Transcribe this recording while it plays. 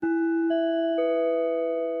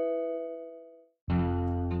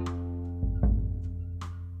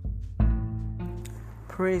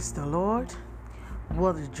Praise the Lord.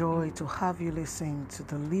 What a joy to have you listen to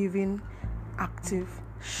the living, active,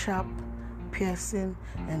 sharp, piercing,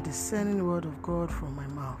 and discerning word of God from my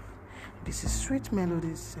mouth. This is Sweet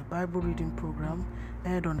Melodies, a Bible reading program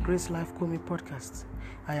aired on Grace Life Komi podcast.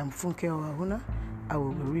 I am Funke Owahuna. I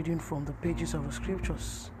will be reading from the pages of the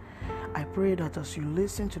scriptures. I pray that as you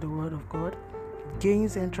listen to the word of God, it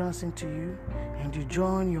gains entrance into you, and you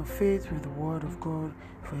join your faith with the word of God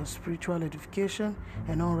for your spiritual edification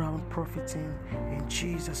and all-round profiting in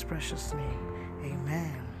Jesus' precious name.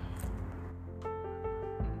 Amen.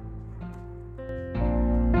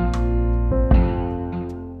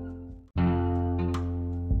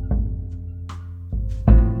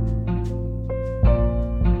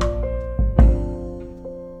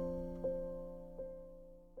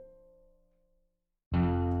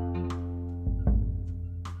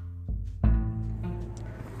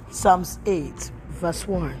 Psalms 8, verse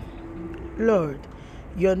 1. Lord,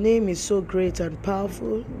 your name is so great and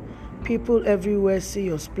powerful. People everywhere see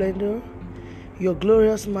your splendor. Your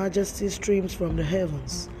glorious majesty streams from the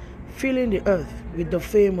heavens, filling the earth with the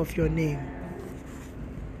fame of your name.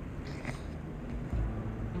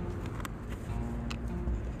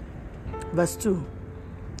 Verse 2.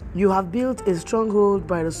 You have built a stronghold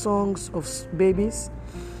by the songs of babies.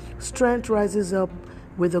 Strength rises up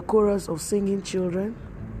with the chorus of singing children.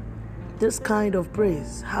 This kind of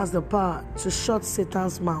praise has the power to shut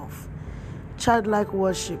Satan's mouth. Childlike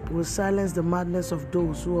worship will silence the madness of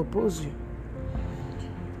those who oppose you.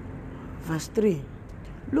 Verse 3.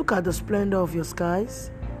 Look at the splendor of your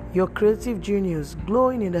skies, your creative genius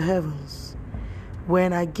glowing in the heavens.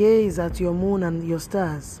 When I gaze at your moon and your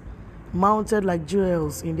stars, mounted like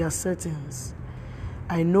jewels in their settings,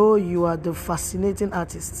 I know you are the fascinating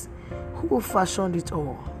artist who fashioned it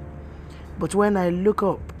all. But when I look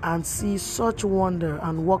up and see such wonder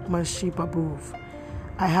and workmanship above,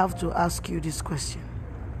 I have to ask you this question.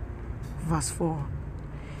 Verse 4.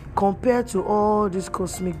 Compared to all this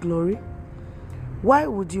cosmic glory, why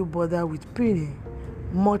would you bother with penny,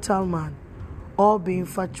 mortal man, or be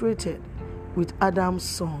infatuated with Adam's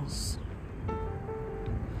sons?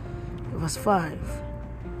 Verse 5.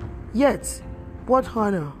 Yet, what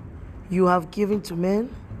honor you have given to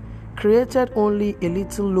men, created only a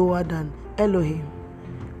little lower than Elohim,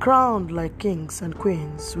 crowned like kings and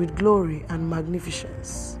queens with glory and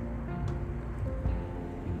magnificence.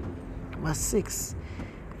 Verse 6.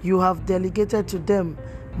 You have delegated to them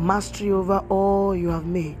mastery over all you have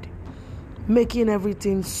made, making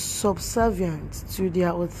everything subservient to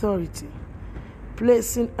their authority,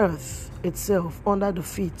 placing earth itself under the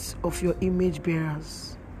feet of your image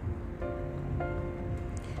bearers.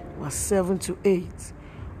 Verse 7 to 8.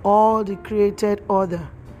 All the created order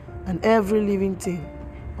and every living thing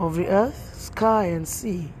of the earth, sky, and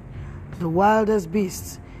sea, the wildest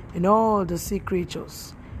beasts and all the sea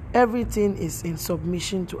creatures, everything is in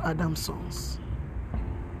submission to Adam's sons.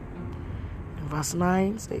 And verse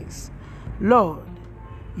 9 says, Lord,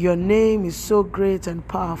 your name is so great and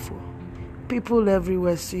powerful. People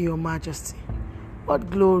everywhere see your majesty.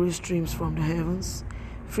 What glory streams from the heavens,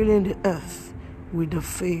 filling the earth with the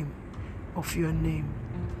fame of your name.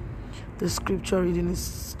 The scripture reading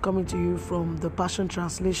is coming to you from the Passion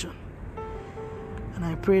Translation. And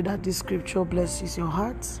I pray that this scripture blesses your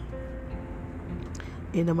heart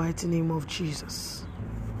in the mighty name of Jesus.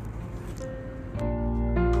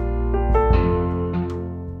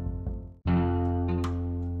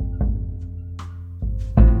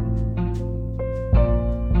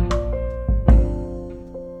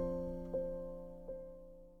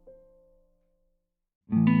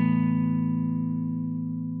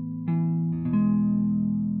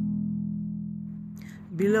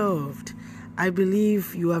 Beloved, I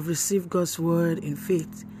believe you have received God's word in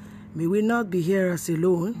faith. May we not be hearers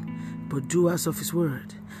alone, but doers of his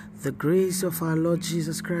word. The grace of our Lord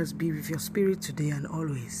Jesus Christ be with your spirit today and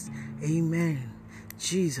always. Amen.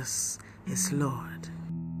 Jesus is Lord.